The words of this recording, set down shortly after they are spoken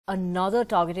another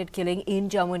targeted killing in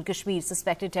Jammu and Kashmir.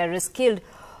 Suspected terrorist killed.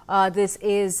 This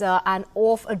is an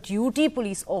off-duty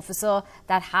police officer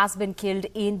that has been killed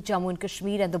in Jammu and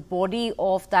Kashmir, and the body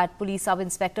of that police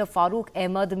sub-inspector Farooq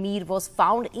Ahmed Mir was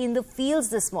found in the fields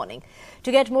this morning.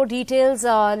 To get more details,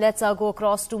 let's go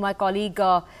across to my colleague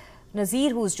Nazir,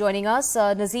 who's joining us.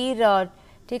 Nazir,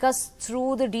 take us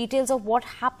through the details of what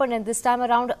happened, and this time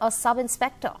around a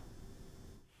sub-inspector.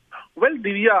 Well,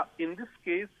 Divya, in this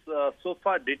case, so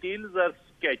far details are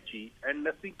sketchy and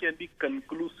nothing can be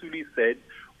conclusively said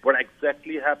what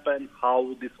exactly happened,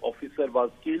 how this officer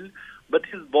was killed. But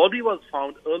his body was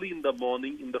found early in the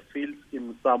morning in the fields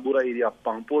in Pampore area of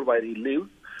Pampore, where he lives.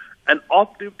 An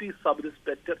off-duty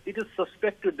sub-inspector, it is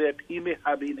suspected that he may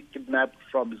have been kidnapped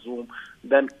from his home,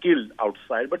 then killed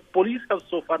outside. But police have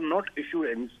so far not issued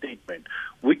any statement.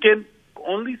 We can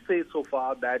only say so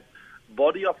far that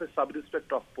body of a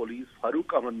sub-inspector of police,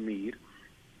 Farooq Ahmed Mir,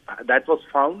 that was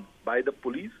found by the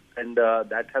police, and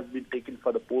that has been taken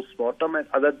for the post-mortem, and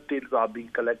other details are being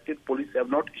collected. Police have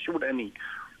not issued any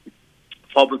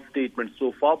formal statement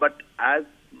so far, but as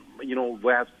you know,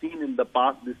 we have seen in the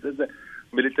past, this is a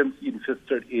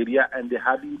militancy-infested area, and there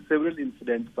have been several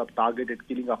incidents of targeted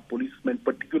killing of policemen,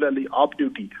 particularly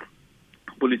off-duty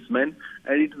policemen,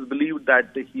 and it is believed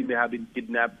that he may have been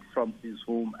kidnapped from his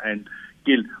home and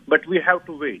killed. But we have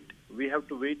to wait. We have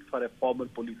to wait for a formal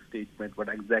police statement, what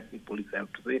exactly police have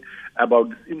to say about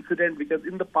this incident, because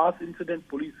in the past incident,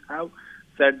 police have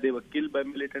said they were killed by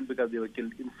militants because they were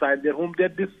killed inside their home.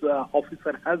 That this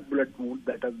officer has bullet wounds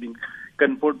that has been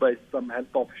confirmed by some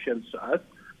health officials to us,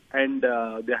 and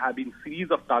there have been series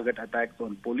of target attacks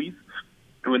on police.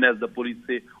 Even as the police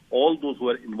say, all those who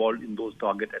are involved in those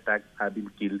target attacks have been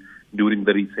killed during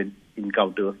the recent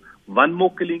encounters. One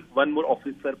more killing, one more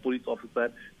officer, police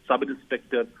officer,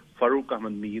 sub-inspector Farooq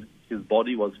Ahmed Mir, his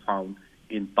body was found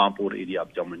in Pampore area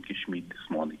of Jammu and Kashmir this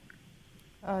morning.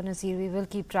 Nazir, we will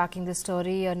keep tracking this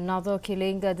story. Another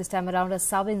killing, this time around a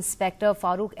sub-inspector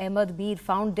Farooq Ahmed Mir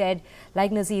found dead,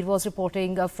 like Nazir was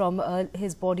reporting from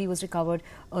his body was recovered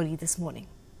early this morning.